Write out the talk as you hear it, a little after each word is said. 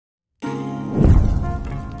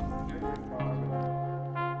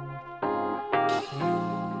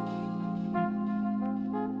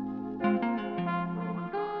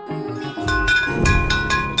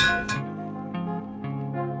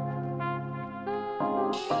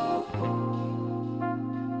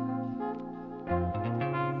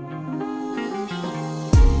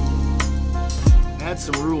add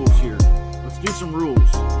some rules here. Let's do some rules.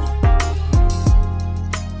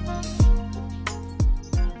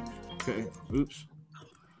 Okay, oops.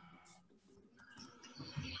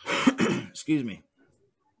 Excuse me.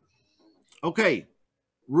 Okay,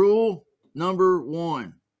 rule number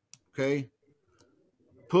 1. Okay,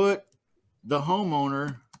 put the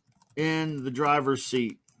homeowner in the driver's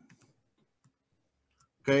seat.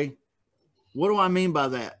 Okay, what do I mean by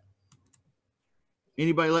that?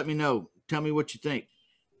 Anybody let me know. Tell me what you think.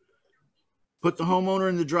 Put the homeowner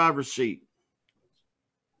in the driver's seat.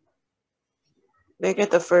 They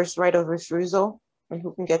get the first right of refusal and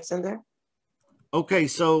who gets in there. Okay,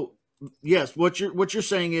 so yes, what you're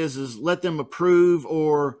saying is let them approve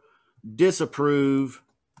or disapprove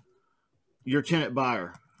your tenant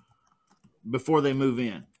buyer before they move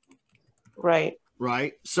in. Right.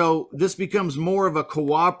 Right. So this becomes more of a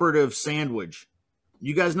cooperative sandwich.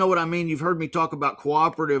 You guys know what I mean? You've heard me talk about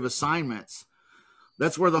cooperative assignments.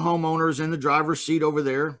 That's where the homeowner's in the driver's seat over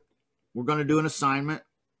there. We're going to do an assignment,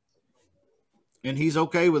 and he's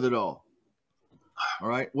okay with it all. All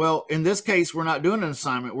right. Well, in this case, we're not doing an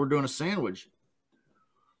assignment. We're doing a sandwich.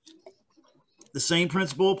 The same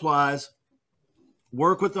principle applies.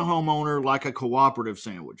 Work with the homeowner like a cooperative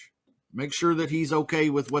sandwich. Make sure that he's okay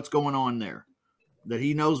with what's going on there, that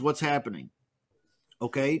he knows what's happening.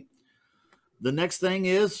 Okay. The next thing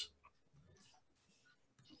is,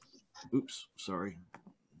 oops, sorry.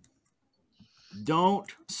 Don't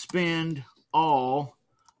spend all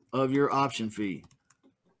of your option fee.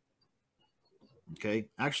 Okay.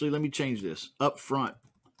 Actually, let me change this. Upfront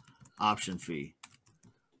option fee.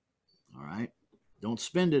 All right. Don't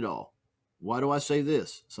spend it all. Why do I say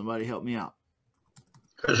this? Somebody help me out.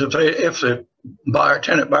 Because if the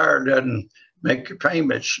tenant buyer doesn't make your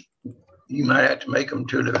payments, you might have to make them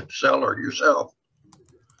to the seller yourself.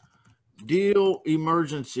 Deal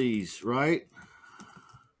emergencies, right?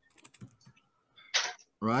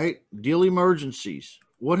 Right? Deal emergencies.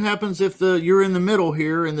 What happens if you're in the middle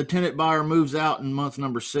here and the tenant buyer moves out in month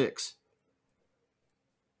number 6?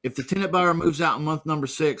 If the tenant buyer moves out in month number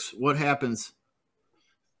 6, what happens?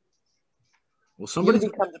 Well, somebody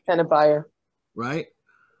becomes a tenant buyer. Right?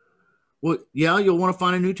 Well, yeah, you'll want to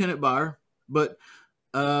find a new tenant buyer, but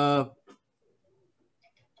I'm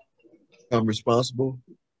responsible.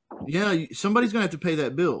 Yeah, somebody's going to have to pay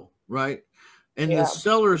that bill, right? And the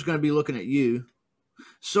seller is going to be looking at you.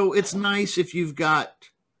 So it's nice if you've got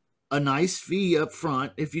a nice fee up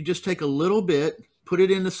front. If you just take a little bit, put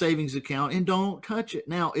it in the savings account, and don't touch it.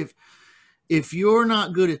 Now, if you're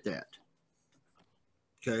not good at that,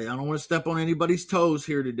 okay, I don't want to step on anybody's toes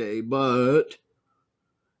here today, but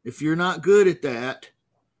if you're not good at that,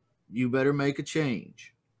 you better make a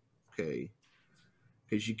change, okay?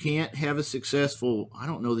 Because you can't have a successful, I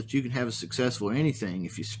don't know that you can have a successful anything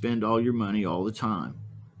if you spend all your money all the time,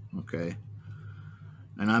 okay?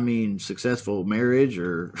 And I mean successful marriage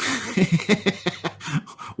or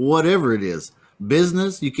whatever it is.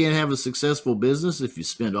 Business, you can't have a successful business if you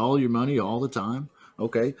spend all your money all the time,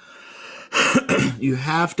 okay? You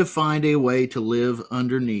have to find a way to live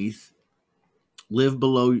beneath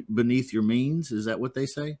your means. Is that what they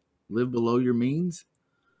say? Live below your means?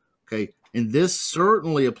 Okay. And this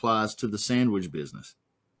certainly applies to the sandwich business.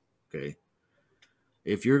 Okay.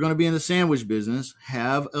 If you're going to be in the sandwich business,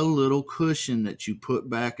 have a little cushion that you put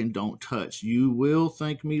back and don't touch. You will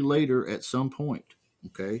thank me later at some point.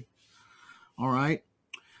 Okay. All right.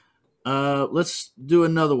 Let's do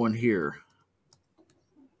another one here.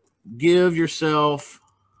 Give yourself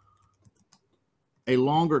a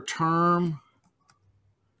longer term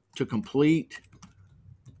to complete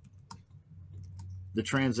the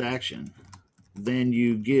transaction than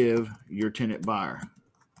you give your tenant buyer.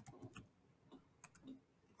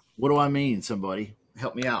 What do I mean, somebody?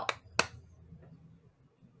 Help me out.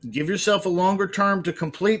 Give yourself a longer term to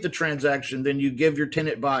complete the transaction than you give your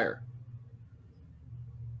tenant buyer.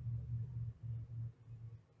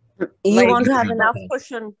 You want to have enough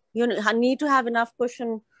cushion. You need to have enough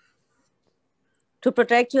cushion to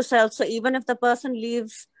protect yourself. So even if the person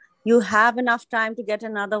leaves, you have enough time to get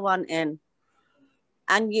another one in.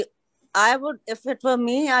 And if it were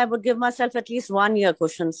me, I would give myself at least 1 year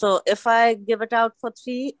cushion. So if I give it out for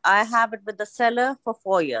 3, I have it with the seller for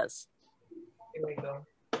 4 years.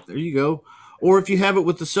 There you go. Or if you have it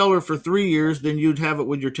with the seller for 3 years, then you'd have it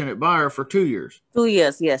with your tenant buyer for 2 years. 2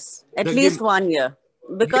 years, yes. At least 1 year.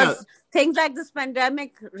 Because things like this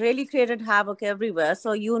pandemic really created havoc everywhere.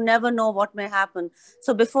 So you never know what may happen.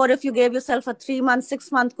 So before, if you gave yourself a 3-month,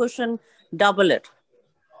 6-month cushion, double it.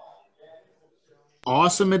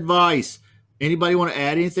 Awesome advice. Anybody want to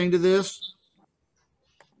add anything to this?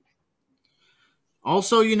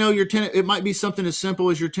 Also, you know, your tenant, it might be something as simple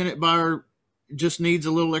as your tenant buyer just needs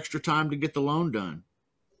a little extra time to get the loan done,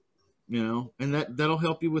 you know, and that'll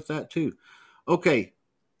help you with that too. Okay.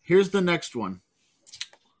 Here's the next one.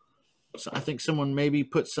 So I think someone maybe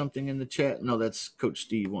put something in the chat. No, that's Coach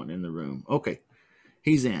Steve wanting in the room. Okay.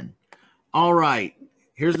 He's in. All right.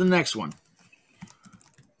 Here's the next one.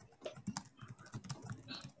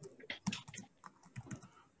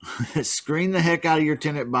 Screen the heck out of your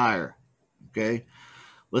tenant buyer. Okay.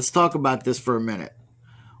 Let's talk about this for a minute.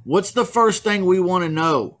 What's the first thing we want to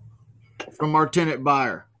know from our tenant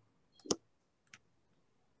buyer?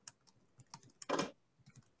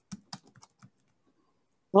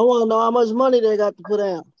 I want to know how much money they got to put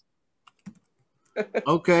out.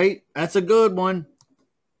 Okay, that's a good one.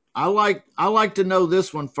 I like to know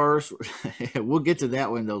this one first. We'll get to that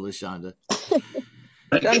one though, LaShonda.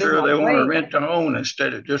 Make sure they want to rent to own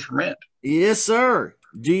instead of just rent. Yes, sir.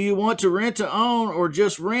 Do you want to rent to own or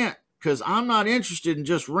just rent? Because I'm not interested in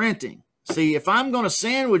just renting. See, if I'm going to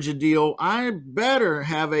sandwich a deal, I better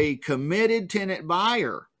have a committed tenant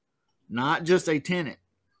buyer, not just a tenant,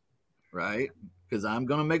 right? Because I want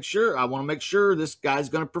to make sure this guy's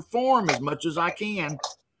going to perform as much as I can.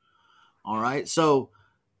 All right. So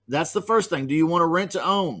that's the first thing. Do you want to rent to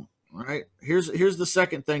own? All right. Here's the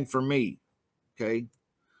second thing for me. Okay.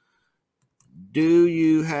 Do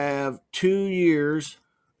you have 2 years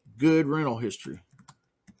good rental history?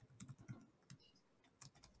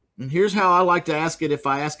 And here's how I like to ask it if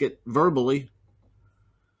I ask it verbally.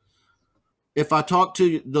 If I talk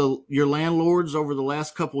to your landlords over the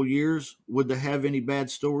last couple of years, would they have any bad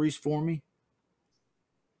stories for me?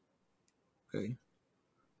 Okay.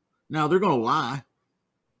 Now, they're going to lie.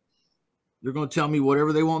 They're going to tell me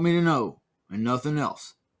whatever they want me to know and nothing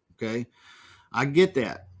else. Okay. I get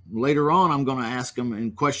that. Later on, I'm going to ask them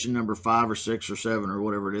in question number 5 or 6 or 7 or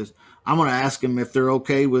whatever it is. I'm going to ask them if they're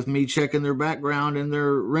okay with me checking their background and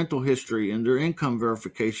their rental history and their income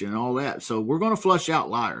verification and all that. So we're going to flush out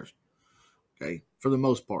liars. Okay, for the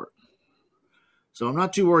most part. So I'm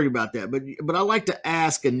not too worried about that. But I like to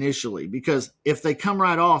ask initially, because if they come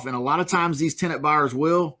right off, and a lot of times these tenant buyers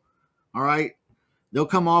will, all right, they'll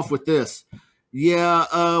come off with this. Yeah,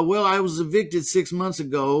 well, I was evicted 6 months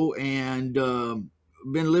ago and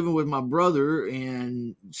been living with my brother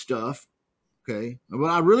and stuff. Okay, but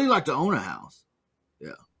I really like to own a house.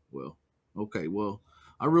 Yeah, well, okay, well,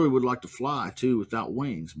 I really would like to fly too without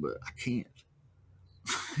wings, but I can't.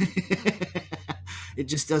 It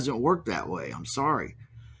just doesn't work that way. I'm sorry.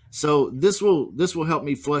 So this will help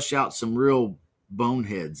me flush out some real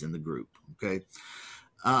boneheads in the group. Okay.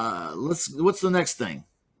 What's the next thing?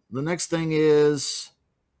 The next thing is,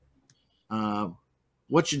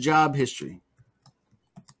 what's your job history?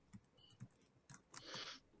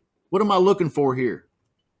 What am I looking for here?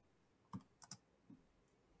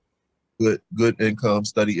 Good income,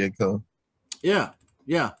 steady income. Yeah.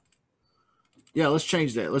 Let's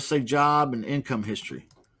change that. Let's say job and income history.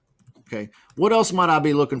 Okay. What else might I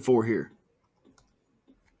be looking for here?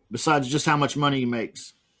 Besides just how much money he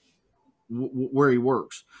makes, where he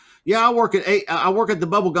works. Yeah, I work at the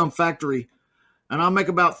bubblegum factory and I make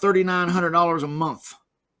about $3,900 a month.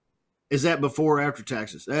 Is that before or after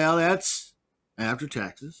taxes? Well, that's after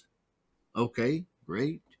taxes. Okay,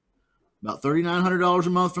 great. About $3,900 a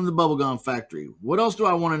month from the bubblegum factory. What else do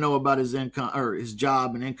I want to know about his income or his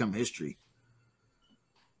job and income history?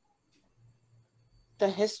 The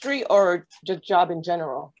history or just job in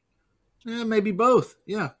general? Yeah, maybe both.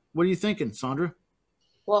 Yeah. What are you thinking, Sandra?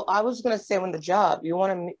 Well, I was gonna say when the job, you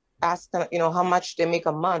want to ask them, how much they make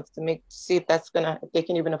a month to see if if they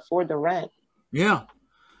can even afford the rent. Yeah.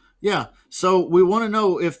 So we want to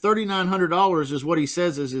know if $3,900 is what he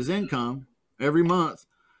says is his income every month.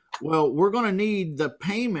 Well, we're going to need the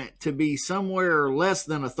payment to be somewhere less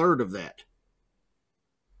than a third of that.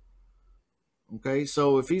 Okay,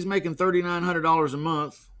 so if he's making $3,900 a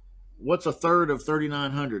month, what's a third of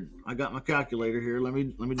 $3,900? I got my calculator here. Let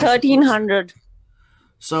me. $1,300.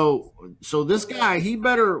 So this guy, he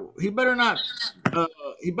better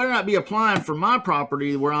not be applying for my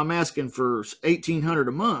property where I'm asking for $1,800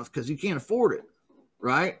 a month, because he can't afford it,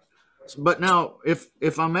 right? But now,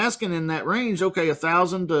 if I'm asking in that range, okay,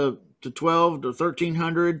 $1,000 to $1,200 to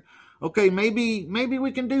 $1,300. Okay, maybe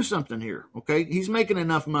we can do something here. Okay, he's making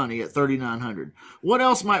enough money at $3,900. What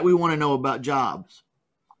else might we want to know about jobs?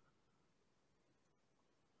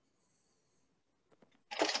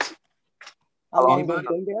 How long have you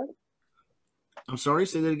been there? I'm sorry,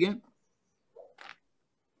 say that again.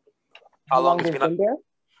 How long have you been there?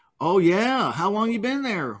 Oh yeah, how long you been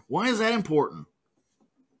there? Why is that important?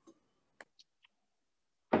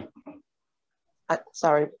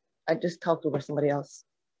 Sorry, I just talked over somebody else.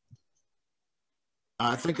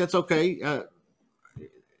 I think that's okay.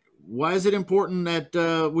 Why is it important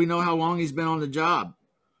that we know how long he's been on the job?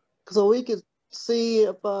 So we could see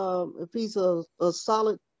if he's a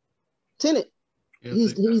solid tenant. Yeah,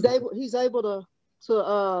 He's able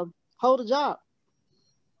to hold a job.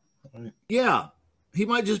 Yeah, he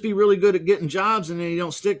might just be really good at getting jobs, and then he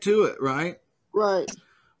don't stick to it, right? Right.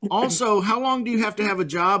 Also, how long do you have to have a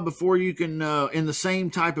job before you can, in the same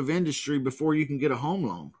type of industry, before you can get a home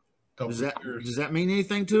loan? Does that mean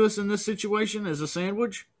anything to us in this situation as a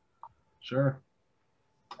sandwich? Sure.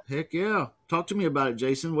 Heck yeah. Talk to me about it,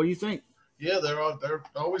 Jason. What do you think? Yeah, they're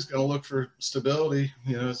always going to look for stability.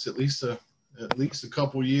 You know, it's at least a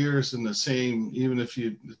couple years in the same. Even if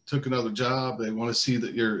you took another job, they want to see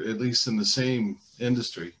that you're at least in the same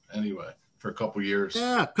industry anyway for a couple years.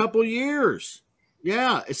 Yeah, a couple years.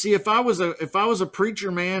 Yeah. See, if I was a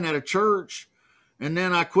preacher man at a church, and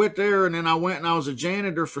then I quit there, and then I went and I was a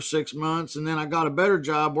janitor for 6 months, and then I got a better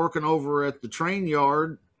job working over at the train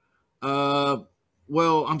yard. Well,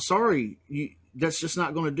 I'm sorry, that's just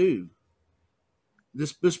not going to do.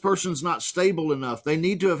 This person's not stable enough. They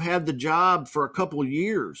need to have had the job for a couple of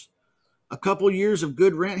years of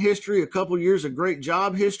good rent history, a couple of years of great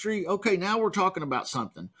job history. Okay, now we're talking about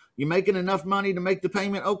something. You're making enough money to make the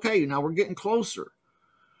payment. Okay, now we're getting closer.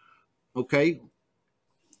 Okay.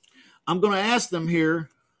 I'm going to ask them here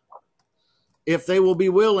if they will be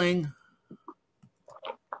willing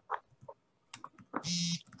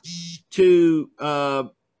to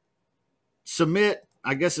submit,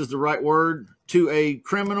 I guess is the right word, to a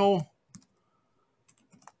criminal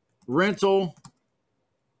rental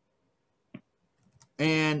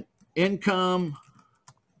and income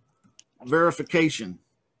verification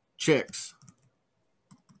checks.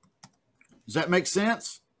 Does that make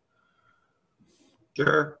sense?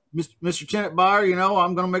 Sure. Mr. Tenant Buyer,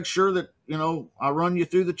 I'm going to make sure that, I run you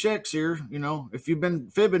through the checks here. If you've been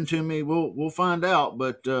fibbing to me, we'll find out.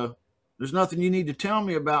 But there's nothing you need to tell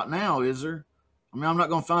me about now, is there? I mean, I'm not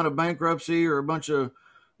going to find a bankruptcy or a bunch of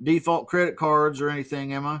default credit cards or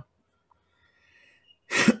anything, am I?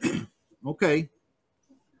 Okay.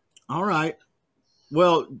 All right.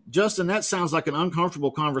 Well, Justin, that sounds like an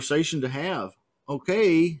uncomfortable conversation to have.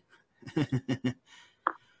 Okay.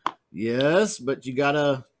 Yes, but you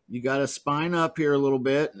gotta spine up here a little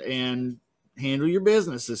bit and handle your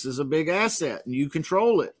business. This is a big asset and you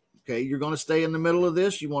control it. Okay. You're going to stay in the middle of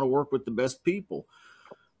this. You want to work with the best people.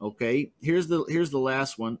 Okay. Here's the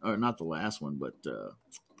last one, or not the last one, but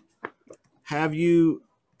have you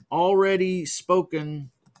already spoken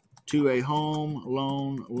to a home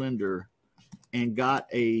loan lender and got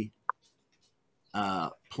a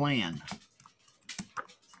plan?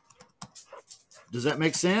 Does that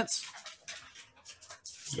make sense?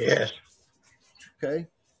 Yes. Okay.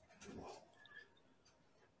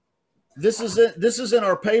 This is in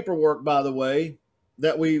our paperwork, by the way,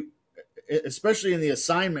 that we, especially in the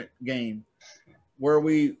assignment game, where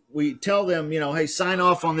we tell them, hey, sign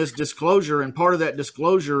off on this disclosure. And part of that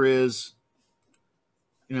disclosure is,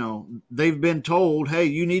 they've been told, hey,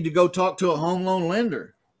 you need to go talk to a home loan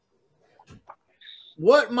lender.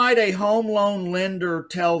 What might a home loan lender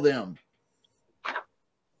tell them?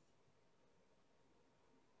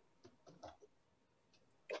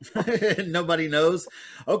 Nobody knows.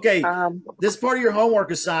 Okay. This part of your homework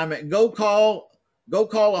assignment, go call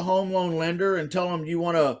a home loan lender and tell them you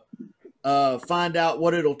want to find out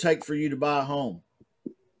what it'll take for you to buy a home.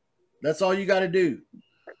 That's all you got to do.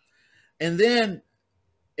 And then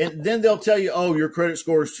they'll tell you, oh, your credit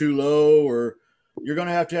score is too low, or you're going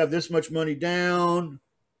to have this much money down.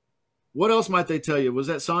 What else might they tell you? Was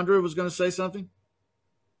that Sandra was going to say something?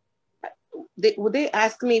 Would they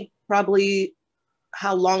ask me probably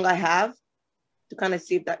how long I have to kind of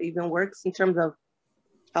see if that even works in terms of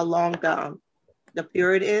how long the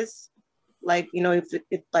period is? Like,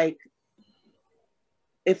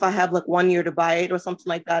 if I have like 1 year to buy it or something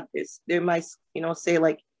like that, they might, say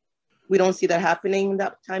like, we don't see that happening in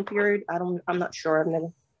that time period. I'm not sure. I've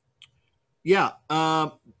never. Yeah.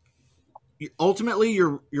 Ultimately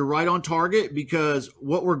you're right on target, because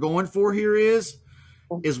what we're going for here is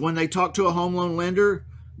when they talk to a home loan lender,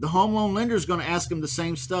 the home loan lender is going to ask them the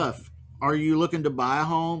same stuff. Are you looking to buy a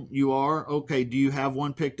home? You are? Okay. Do you have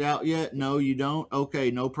one picked out yet? No, you don't? Okay,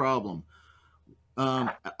 no problem.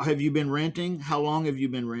 Have you been renting? How long have you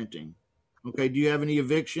been renting? Okay. Do you have any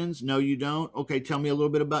evictions? No, you don't? Okay. Tell me a little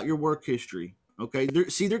bit about your work history. Okay.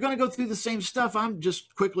 They're going to go through the same stuff I'm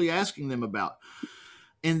just quickly asking them about.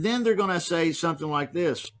 And then they're going to say something like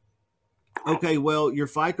this. Okay, well, your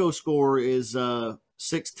FICO score is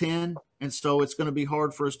 610. And so it's going to be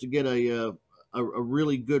hard for us to get a a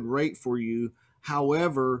really good rate for you.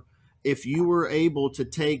 However, if you were able to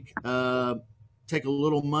take a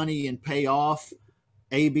little money and pay off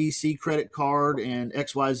ABC credit card and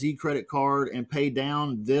XYZ credit card and pay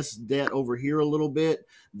down this debt over here a little bit,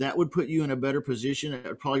 that would put you in a better position. It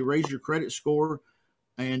would probably raise your credit score,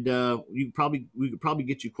 and we could probably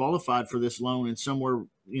get you qualified for this loan in somewhere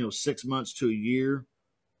 6 months to a year,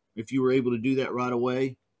 if you were able to do that right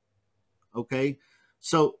away. Okay,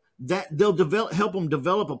 so that they'll help them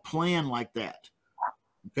develop a plan like that.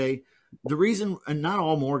 Okay, the reason, and not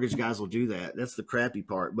all mortgage guys will do that. That's the crappy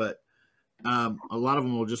part, but a lot of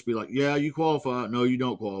them will just be like, yeah, you qualify. No, you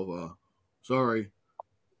don't qualify. Sorry.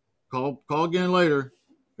 Call again later.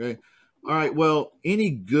 Okay. All right. Well, any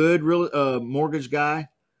good mortgage guy,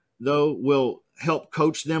 though, will help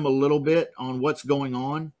coach them a little bit on what's going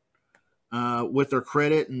on with their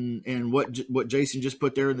credit and what Jason just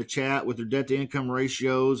put there in the chat with their debt to income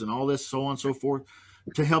ratios and all this, so on and so forth,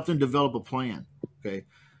 to help them develop a plan. Okay.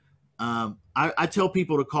 I tell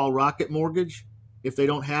people to call Rocket Mortgage if they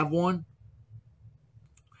don't have one.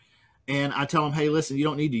 And I tell them, hey, listen, you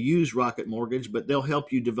don't need to use Rocket Mortgage, but they'll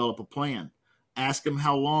help you develop a plan. Ask them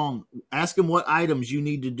how long, ask them what items you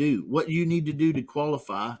need to do, what you need to do to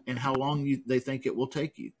qualify, and how long they think it will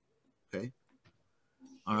take you. Okay.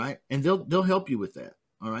 All right. And they'll help you with that.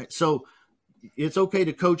 All right. So it's okay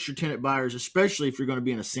to coach your tenant buyers, especially if you're going to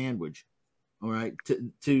be in a sandwich. All right.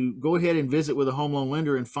 To go ahead and visit with a home loan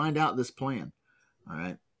lender and find out this plan. All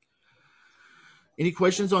right. Any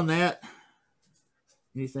questions on that?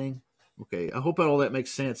 Anything? Okay, I hope all that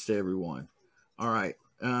makes sense to everyone. All right,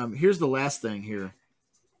 here's the last thing here.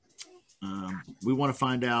 We want to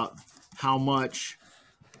find out how much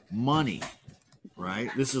money,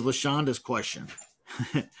 right? This is LaShonda's question.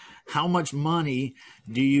 How much money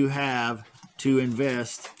do you have to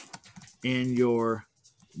invest in your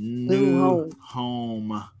new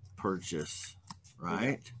home purchase,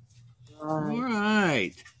 right? All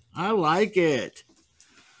right, I like it.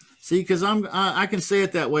 See, because I can say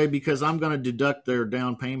it that way because I'm going to deduct their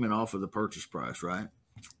down payment off of the purchase price, right?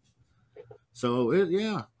 So,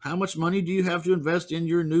 yeah, how much money do you have to invest in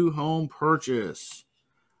your new home purchase?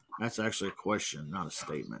 That's actually a question, not a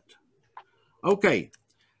statement. Okay,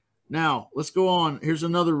 now let's go on. Here's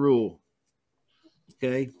another rule.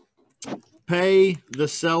 Okay, pay the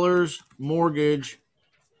seller's mortgage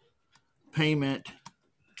payment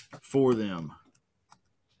for them.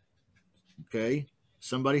 Okay.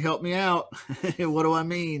 Somebody help me out. What do I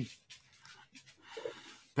mean?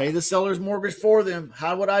 Pay the seller's mortgage for them.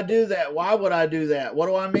 How would I do that? Why would I do that? What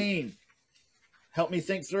do I mean? Help me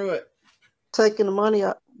think through it. Taking the money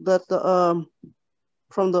out that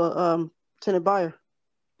from the tenant buyer.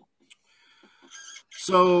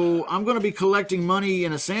 So I'm going to be collecting money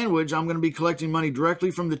in a sandwich. I'm going to be collecting money directly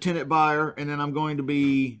from the tenant buyer, and then I'm going to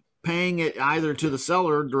be paying it either to the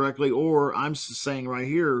seller directly, or I'm saying right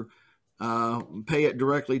here, pay it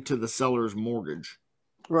directly to the seller's mortgage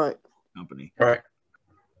company. Right.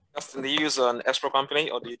 Do you use an escrow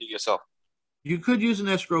company or do you do it yourself? You could use an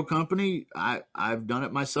escrow company. I've done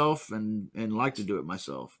it myself and like to do it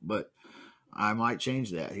myself, but I might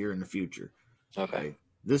change that here in the future. Okay.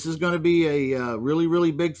 This is going to be a really,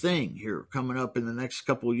 really big thing here coming up in the next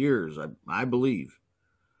couple of years, I believe.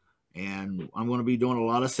 And I'm going to be doing a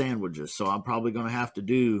lot of sandwiches, so I'm probably going to have to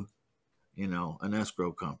do, an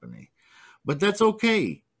escrow company. But that's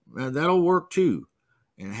okay. That'll work too.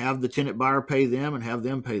 And have the tenant buyer pay them and have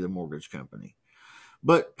them pay the mortgage company.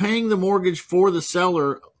 But paying the mortgage for the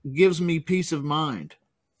seller gives me peace of mind.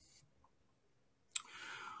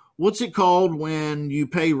 What's it called when you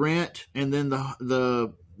pay rent and then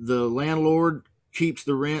the landlord keeps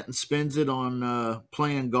the rent and spends it on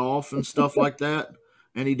playing golf and stuff like that,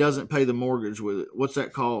 and he doesn't pay the mortgage with it? What's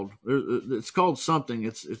that called? It's called something.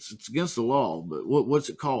 It's against the law, but what's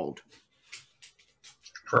it called?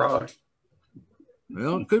 Fraud.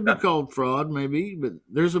 Well, it could be called fraud, maybe, but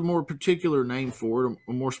there's a more particular name for it,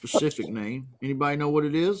 a more specific name. Anybody know what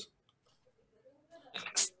it is?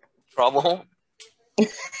 Trouble.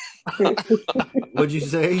 What'd you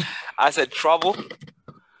say? I said trouble.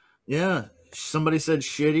 Yeah. Somebody said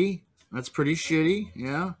shitty. That's pretty shitty.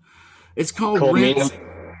 Yeah. It's called rent.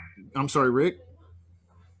 I'm sorry, Rick.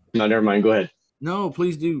 No, never mind. Go ahead. No,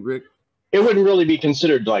 please do, Rick. It wouldn't really be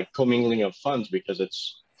considered like commingling of funds because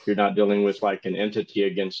you're not dealing with like an entity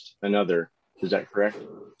against another. Is that correct?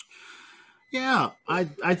 Yeah, I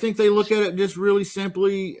think they look at it just really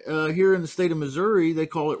simply. Here in the state of Missouri, they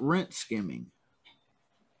call it rent skimming.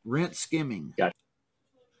 Rent skimming. Gotcha.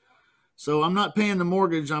 So I'm not paying the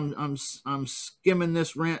mortgage. I'm skimming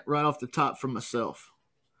this rent right off the top for myself,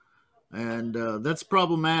 and that's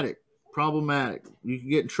problematic. Problematic. You can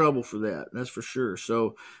get in trouble for that. That's for sure.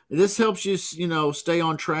 So this helps you, stay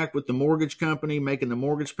on track with the mortgage company, making the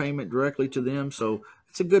mortgage payment directly to them. So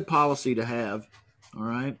it's a good policy to have. All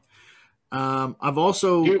right. I've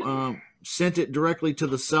also sent it directly to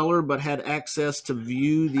the seller, but had access to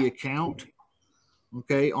view the account,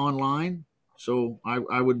 okay, online. So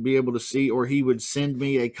I would be able to see, or he would send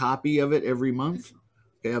me a copy of it every month.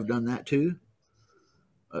 Okay, I've done that too,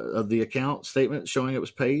 of the account statement showing it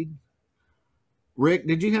was paid. Rick,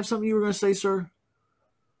 did you have something you were going to say, sir?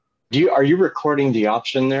 Are you recording the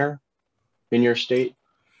option there in your state?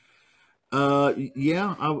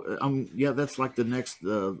 Yeah, yeah, that's like the next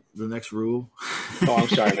rule. Oh, I'm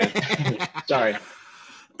sorry, man. Sorry.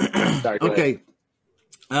 Okay.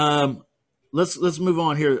 Let's move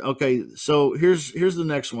on here. Okay, so here's the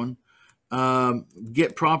next one.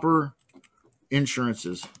 Get proper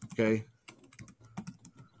insurances. Okay.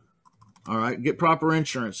 All right, get proper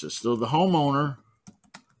insurances. So the homeowner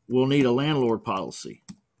will need a landlord policy.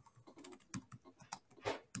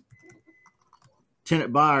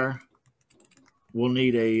 Tenant buyer will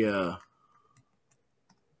need a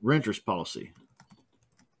renter's policy.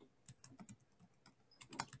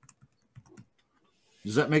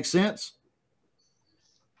 Does that make sense?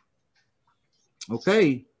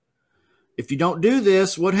 Okay. If you don't do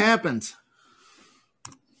this, what happens?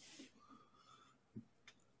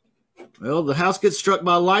 Well, the house gets struck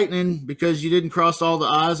by lightning because you didn't cross all the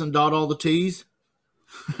I's and dot all the T's.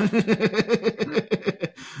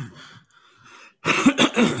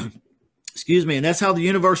 Excuse me. And that's how the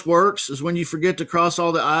universe works, is when you forget to cross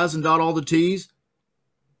all the I's and dot all the T's.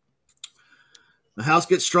 The house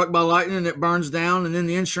gets struck by lightning and it burns down, and then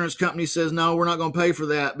the insurance company says, no, we're not going to pay for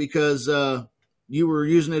that because you were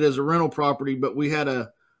using it as a rental property, but we had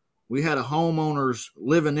a homeowners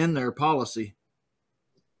living in their policy.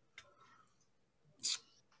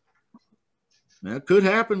 That could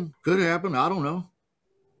happen. Could happen. I don't know.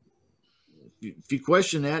 If you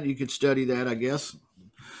question that, you could study that, I guess.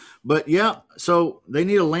 But yeah, so they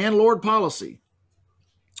need a landlord policy.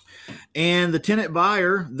 And the tenant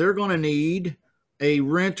buyer, they're going to need a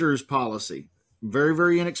renter's policy. Very,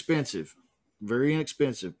 very inexpensive. Very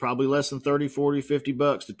inexpensive. Probably less than 30, 40, 50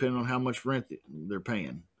 bucks, depending on how much rent they're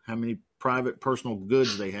paying, how many private personal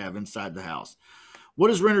goods they have inside the house. What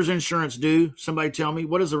does renter's insurance do? Somebody tell me.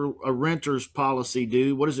 What does a renter's policy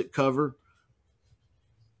do? What does it cover?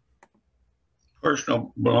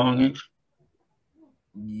 Personal belongings.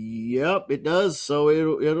 Yep, it does. So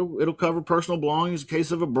it'll cover personal belongings in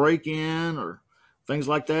case of a break-in or things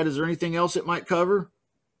like that. Is there anything else it might cover?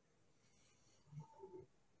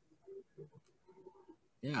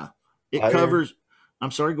 Yeah, it Fire. covers.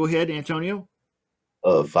 I'm sorry. Go ahead, Antonio.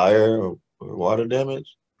 Fire or water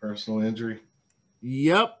damage. Personal injury.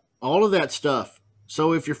 Yep, all of that stuff.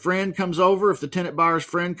 So if your friend comes over, if the tenant buyer's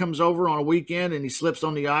friend comes over on a weekend and he slips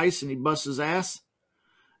on the ice and he busts his ass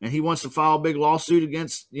and he wants to file a big lawsuit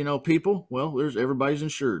against, people, well, everybody's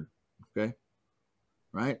insured. Okay.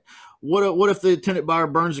 Right. What if the tenant buyer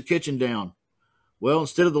burns the kitchen down? Well,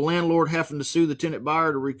 instead of the landlord having to sue the tenant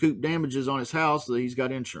buyer to recoup damages on his house, he's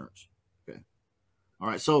got insurance. Okay. All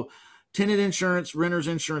right. So tenant insurance, renter's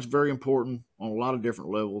insurance, very important on a lot of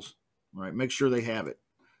different levels. All right, make sure they have it.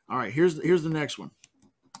 All right, here's the next one.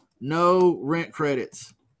 No rent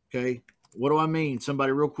credits. Okay, what do I mean?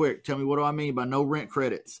 Somebody real quick, tell me, what do I mean by no rent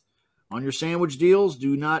credits? On your sandwich deals,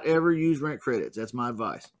 do not ever use rent credits. That's my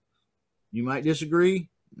advice. You might disagree.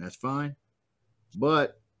 That's fine.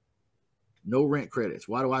 But no rent credits.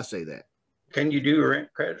 Why do I say that? Can you do rent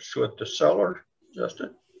credits with the seller,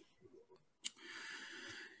 Justin?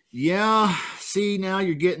 Yeah. See, now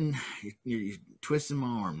you're twisting my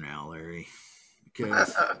arm now, Larry.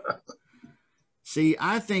 Because, see,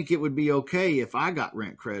 I think it would be okay if I got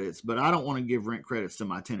rent credits, but I don't want to give rent credits to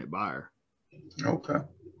my tenant buyer. Okay.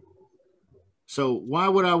 So why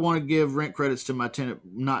would I want to give rent credits to my tenant?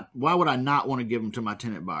 Why would I not want to give them to my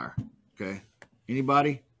tenant buyer? Okay.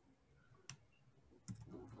 Anybody?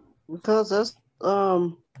 Because that's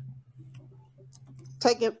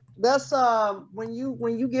when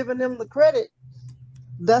you giving them the credit,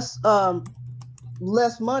 that's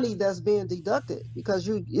less money that's being deducted because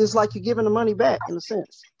it's like you're giving the money back in a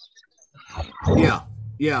sense.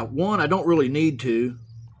 Yeah. One, I don't really need to.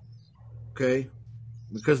 Okay.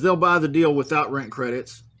 Because they'll buy the deal without rent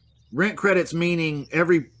credits. Rent credits meaning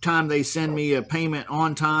every time they send me a payment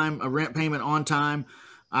on time, a rent payment on time,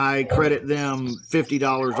 I credit them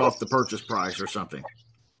 $50 off the purchase price or something.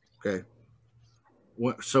 Okay.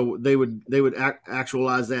 So they would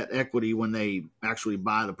actualize that equity when they actually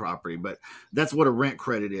buy the property. But that's what a rent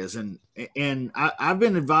credit is. And I've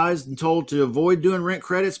been advised and told to avoid doing rent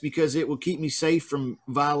credits because it will keep me safe from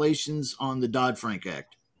violations on the Dodd-Frank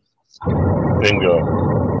Act.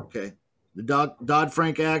 Bingo. Okay. The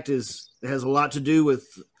Dodd-Frank Act has a lot to do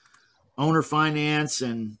with owner finance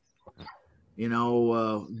and,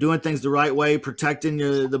 doing things the right way, protecting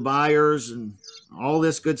the buyers and all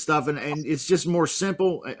this good stuff. And it's just more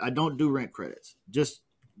simple. I don't do rent credits. Just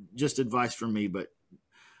advice from me, but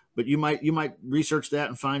you might research that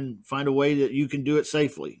and find a way that you can do it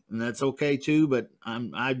safely, and that's okay too. But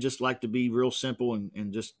I just like to be real simple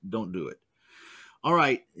and just don't do it. All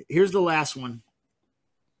right. Here's the last one.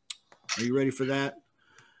 Are you ready for that?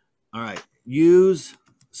 All right. Use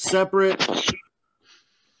separate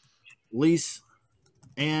lease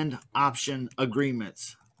and option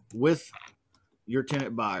agreements with your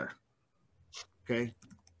tenant buyer. Okay.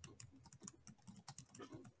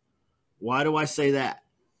 Why do I say that?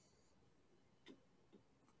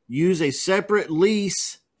 Use a separate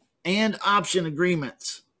lease and option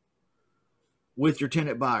agreements with your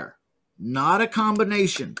tenant buyer, not a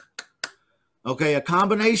combination. Okay, a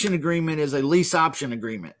combination agreement is a lease option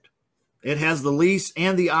agreement. It has the lease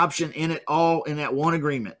and the option in it all in that one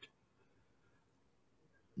agreement.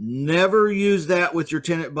 Never use that with your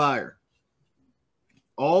tenant buyer.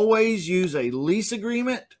 Always use a lease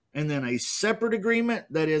agreement and then a separate agreement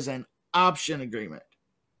that is an option agreement.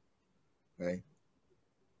 Okay.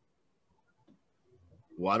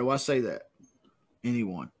 Why do I say that?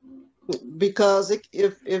 Anyone? Because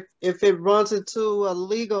if it runs into a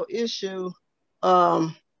legal issue,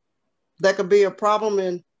 that could be a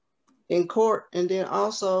problem in court. And then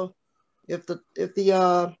also, if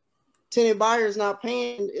the tenant buyer is not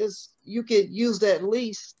paying, you could use that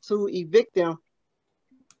lease to evict them.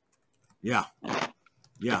 Yeah.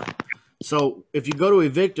 So if you go to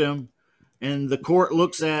evict them and the court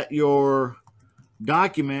looks at your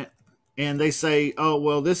document and they say, oh,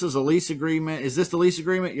 well, this is a lease agreement. Is this the lease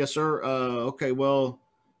agreement? Yes, sir. Okay, well,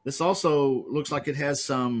 this also looks like it has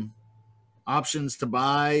some options to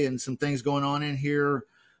buy and some things going on in here.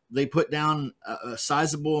 They put down a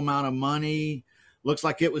sizable amount of money. Looks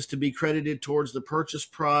like it was to be credited towards the purchase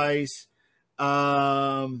price.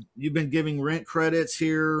 You've been giving rent credits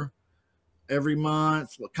here every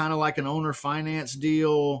month, kind of like an owner finance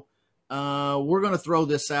deal. We're going to throw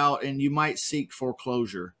this out and you might seek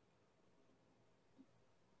foreclosure.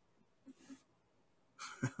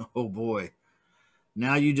 Oh boy.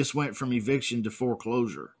 Now you just went from eviction to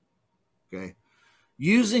foreclosure. Okay.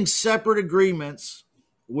 Using separate agreements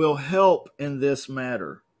will help in this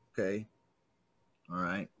matter. Okay. All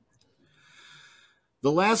right.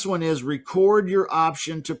 The last one is record your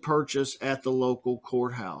option to purchase at the local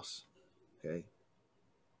courthouse. Okay.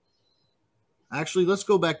 Actually, let's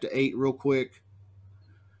go back to 8 real quick.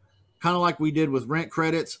 Kind of like we did with rent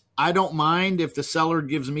credits. I don't mind if the seller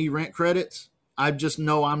gives me rent credits. I just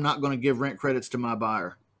know I'm not going to give rent credits to my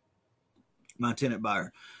buyer, my tenant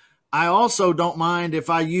buyer. I also don't mind if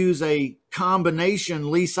I use a combination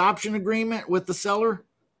lease option agreement with the seller.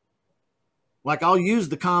 Like I'll use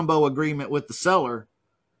the combo agreement with the seller,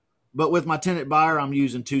 but with my tenant buyer, I'm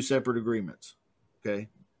using 2 separate agreements. Okay.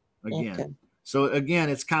 Again. Okay. So again,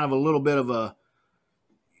 it's kind of a little bit of I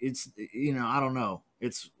don't know.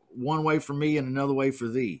 It's one way for me and another way for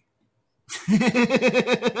thee.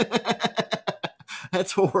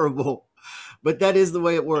 That's horrible, but that is the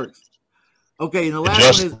way it works. Okay. And the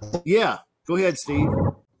last one is, yeah, go ahead, Steve.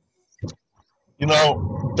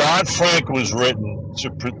 Dodd-Frank was written to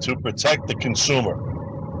protect the consumer.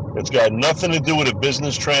 It's got nothing to do with a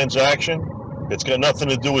business transaction. It's got nothing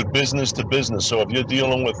to do with business to business. So if you're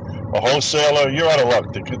dealing with a wholesaler, you're out of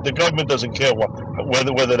luck. The government doesn't care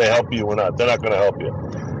whether they help you or not. They're not going to help you.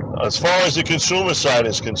 As far as the consumer side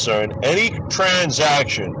is concerned, any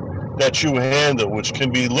transaction that you handle, which can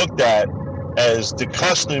be looked at as the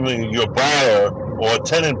customer, your buyer or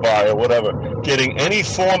tenant buyer, whatever, getting any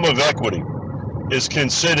form of equity is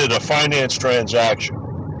considered a finance transaction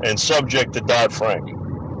and subject to Dodd-Frank.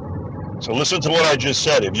 So listen to what I just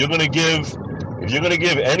said. If you're going to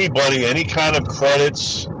give anybody any kind of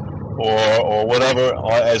credits or whatever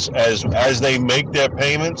as they make their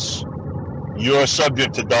payments, you're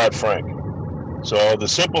subject to Dodd-Frank. So the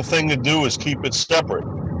simple thing to do is keep it separate.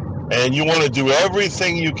 And you want to do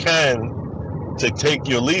everything you can to take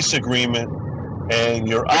your lease agreement and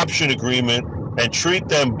your option agreement and treat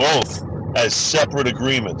them both as separate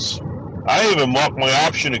agreements. I even marked my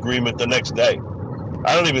option agreement the next day.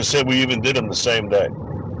 I don't even say we even did them the same day.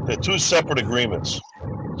 They're 2 separate agreements.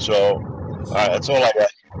 So that's all I got.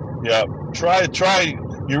 Yeah. Try.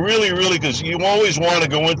 You really, because you always want to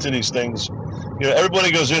go into these things. You know,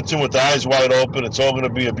 everybody goes into it with the eyes wide open. It's all going to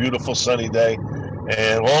be a beautiful sunny day.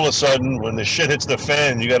 And all of a sudden, when the shit hits the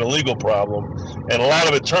fan, you got a legal problem. And a lot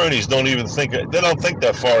of attorneys don't even think, they don't think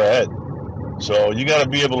that far ahead. So you got to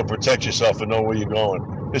be able to protect yourself and know where you're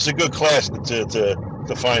going. It's a good class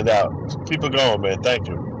to find out. So keep it going, man. Thank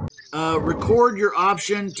you. Record your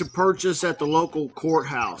option to purchase at the local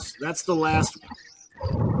courthouse. That's the last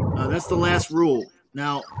rule.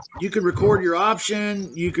 Now, you could record your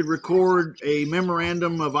option. You could record a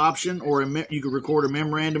memorandum of option, or you could record a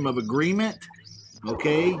memorandum of agreement.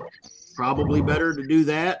 Okay, probably better to do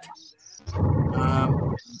that.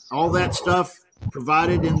 All that stuff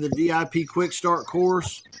provided in the DIP Quick Start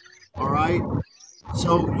course. All right.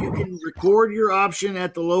 So you can record your option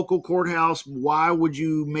at the local courthouse. Why would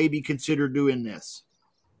you maybe consider doing this?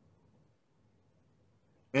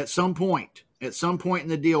 At some point in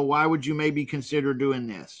the deal, why would you maybe consider doing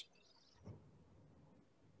this?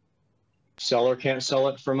 Seller can't sell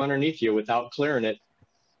it from underneath you without clearing it.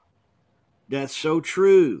 That's so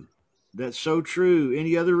true. That's so true.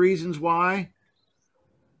 Any other reasons why?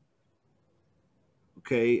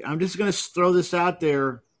 Okay, I'm just going to throw this out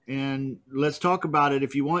there and let's talk about it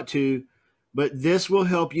if you want to, but this will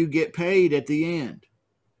help you get paid at the end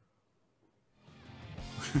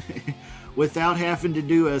without having to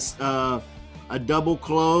do a double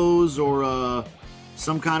close or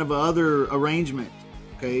some kind of other arrangement.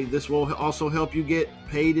 Okay, this will also help you get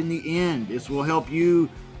paid in the end. This will help you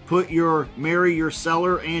marry your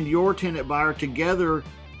seller and your tenant buyer together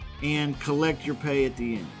and collect your pay at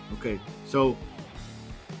the end. Okay, so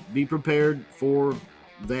be prepared for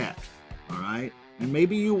that. All right, and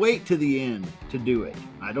maybe you wait to the end to do it.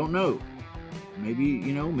 I don't know. Maybe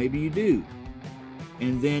you do,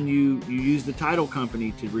 and then you use the title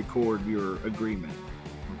company to record your agreement.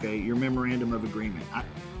 Okay, your memorandum of agreement.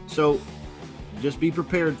 So just be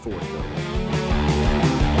prepared for it, though.